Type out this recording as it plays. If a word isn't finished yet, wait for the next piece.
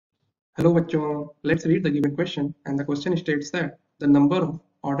Hello bachcho, let's read the given question, and the question states that the number of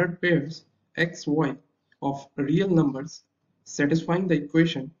ordered pairs x, y of real numbers satisfying the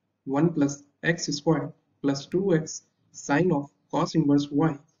equation 1 plus x squared plus 2x sine of cos inverse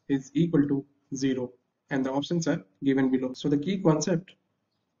y is equal to 0, and the options are given below. So the key concept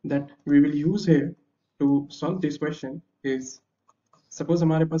that we will use here to solve this question is, suppose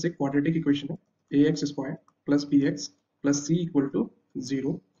हमारे पास एक quadratic equation है ax square plus bx plus c equal to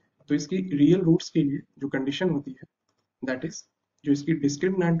 0. तो इसकी real roots के लिए जो condition होती है दैट इज जो इसकी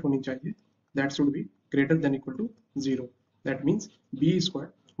डिस्क्रिमिनेंट होनी चाहिए that should be greater than equal to 0. That means B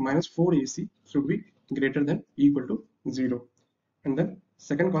square minus 4ac should be greater than equal to 0. And then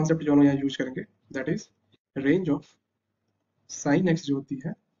second concept जो हम यहाँ यूज करेंगे that is range of sine x जो होती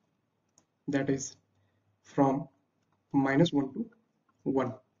है that is from -1 to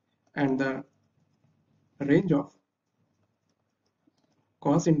 1 and the range of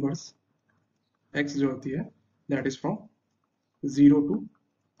cos inverse x जो होती है दैट इज फ्रॉम 0 to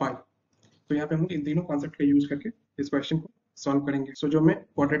पाई. तो यहाँ पे हम लोग इन तीनों कॉन्सेप्ट का यूज करके इस क्वेश्चन को सॉल्व करेंगे. सो जो हमें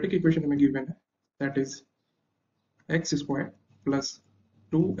क्वाड्रेटिक इक्वेशन हमें गिवन है that is x square plus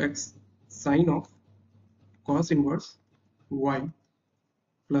 2x sign of cos inverse y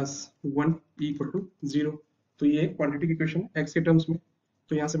plus 1 equal to 0. तो ये क्वाड्रेटिक इक्वेशन है x के टर्म्स में.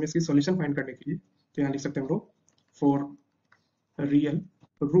 तो यहाँ से हम इसकी सॉल्यूशन फाइंड करने के लिए तो यहाँ लिख सकते हैं हम लोग फॉर रियल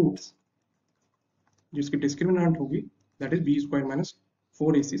रूट्स जिसकी डिस्क्रिमिनेंट होगी that is B square minus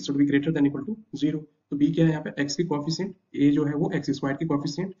 4ac should be greater than equal to 0. तो b क्या है यहाँ पे x की कोएफिशिएंट, a जो है वो x स्क्वायर की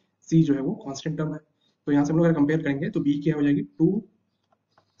कोएफिशिएंट, c जो है वो कांस्टेंट टर्म है. तो यहाँ से हम लोग अगर कंपेयर करेंगे तो b क्या हो जाएगी 2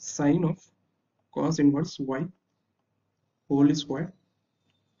 sign of cos inverse y whole square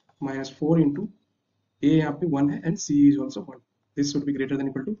minus 4 into a यहाँ पे 1 है and c is also 1. This should be greater than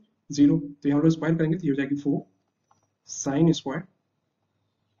equal to 0. तो यहाँ हम लोग स्क्वायर करेंगे तो ये हो जाएगी 4 sine square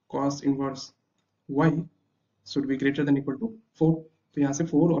cos inverse y should be greater than equal to 4. तो यहाँ से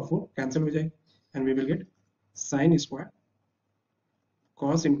 4 और 4 कैंसिल हो जाए and we will get sine square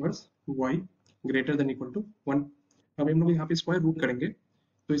cos inverse y greater than equal to 1. अब हम लोग यहाँ पे स्क्वायर रूट करेंगे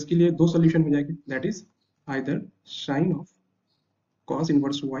तो इसके लिए दो सॉल्यूशन हो जाएगी that is either sign of cos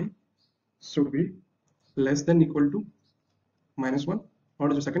inverse y should be less than equal to -1,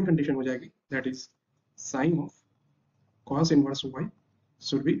 और जो सेकंड कंडीशन हो जाएगी that is sine of cos inverse y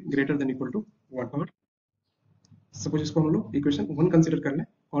should be greater than equal to 1. और सपोज इसको हम लोग इक्वेशन 1 कंसीडर कर लें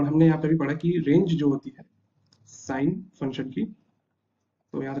और हमने यहाँ पे भी पढ़ा कि रेंज जो होती है साइन फंक्शन की,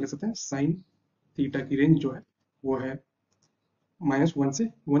 तो यहाँ से ले सकते हैं साइन थीटा की रेंज जो है वो है -1 से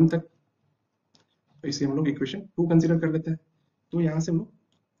 1 तक. तो इसे हम लोग इक्वेशन 2 कंसीडर कर लेते हैं. तो यहाँ से हम लोग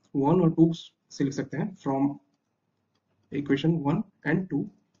 1 और 2 से लिख सकते हैं फ्रॉम इक्वेशन 1 एंड 2.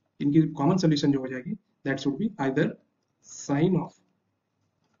 इनकी कॉमन सोल्यूशन जो हो जाएगी that should be either sign of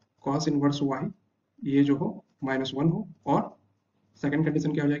cos inverse y ये जो हो -1 हो, और सेकंड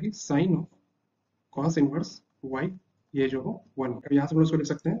कंडीशन क्या हो जाएगी sign of cos inverse y ये जो हो 1. अब यहाँ से हम लोग इसको लिख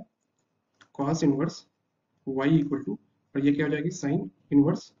सकते हैं cos inverse y equal to, और ये क्या हो जाएगी साइन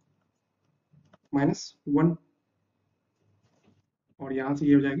इनवर्स -1, और यहाँ से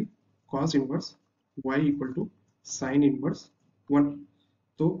ये हो जाएगी cos inverse y equal to sine inverse 1.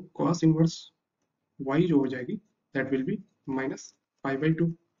 तो cos इनवर्स y जो हो जाएगी दैट विल बी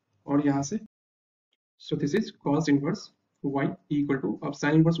 -π/2, और यहाँ से so this is cos inverse y equal to, अब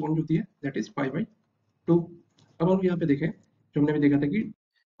साइन इनवर्स 1 जो होती है दैट इज π/2. अब हम यहाँ पे देखें जो हमने भी देखा था कि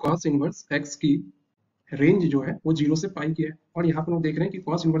cos इनवर्स x की रेंज जो है वो 0 से पाई की है, और यहाँ पर हम देख रहे हैं कि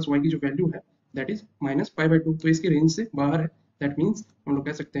cos इनवर्स y की जो वैल्यू है दैट इज -π/2. तो इसकी रेंज से बाहर है. दैट मीन्स हम लोग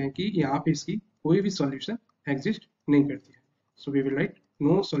कह सकते हैं कि यहाँ पे इसकी कोई भी सॉल्यूशन एग्जिस्ट नहीं करती है. So we will write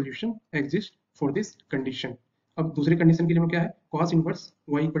no solution exist for this condition. अब दूसरी कंडीशन के लिए क्या है cos inverse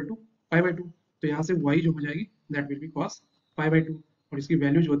y equal to π/2. तो यहाँ से y जो हो जाएगी दैट विल बी cos π/2, और इसकी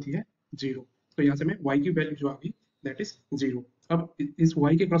वैल्यू जो होती है 0. तो यहाँ से हमें y की वैल्यू जो आ गई दैट इज 0. अब इस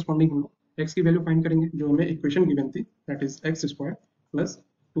y के करस्पॉन्डिंग हम लोग x की वैल्यू फाइंड करेंगे जो हमें इक्वेशन गिवन थी that is x square plus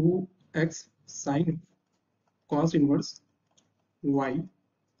 2x sign cos inverse y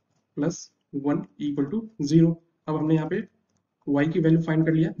plus 1 equal to 0. अब हमने यहाँ पे y की वैल्यू फाइंड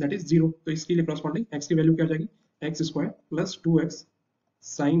कर लिया दैट इज 0. तो इसके लिए करस्पॉन्डिंग x की वैल्यू क्या हो जाएगी x square plus 2x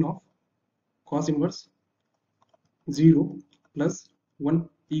sign of cos inverse 0 plus 1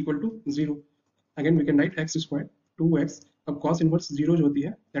 equal to 0. Again we can write x square 2x, अब cos इनवर्स 0 जो होती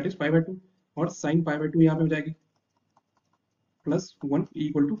है दैट इज π/2, और साइन π/2 यहाँ पे हो जाएगी plus 1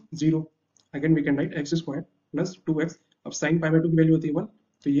 equal to 0. Again we can write x square plus 2x, अब साइन π/2 की वैल्यू होती है 1,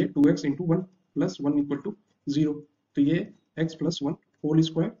 तो ये 2x into 1 plus 1 equal to 0. तो ये x plus 1 whole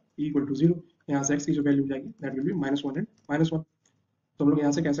square equal to 0. यहाँ से x की जो वैल्यू हो जाएगी दैट विल बी -1 एंड -1. तो हम लोग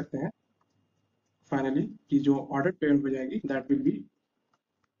यहाँ से कह सकते हैं फाइनली की जो ऑर्डर पेयर हो जाएगी दैट विल बी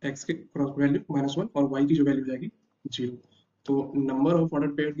x के क्रॉस वैल्यू -1 और y की जो वैल्यू हो जाएगी 0। तो नंबर ऑफ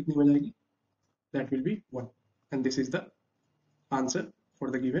ऑर्डर पेयर कितनी हो जाएगी, that will be 1 and this is the answer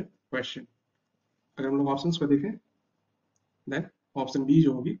for the given question. अगर हम लोग ऑप्शंस को देखें then option B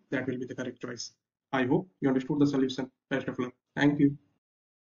जो होगी that will be the correct choice. I hope you understood the solution. Best of luck. Thank you.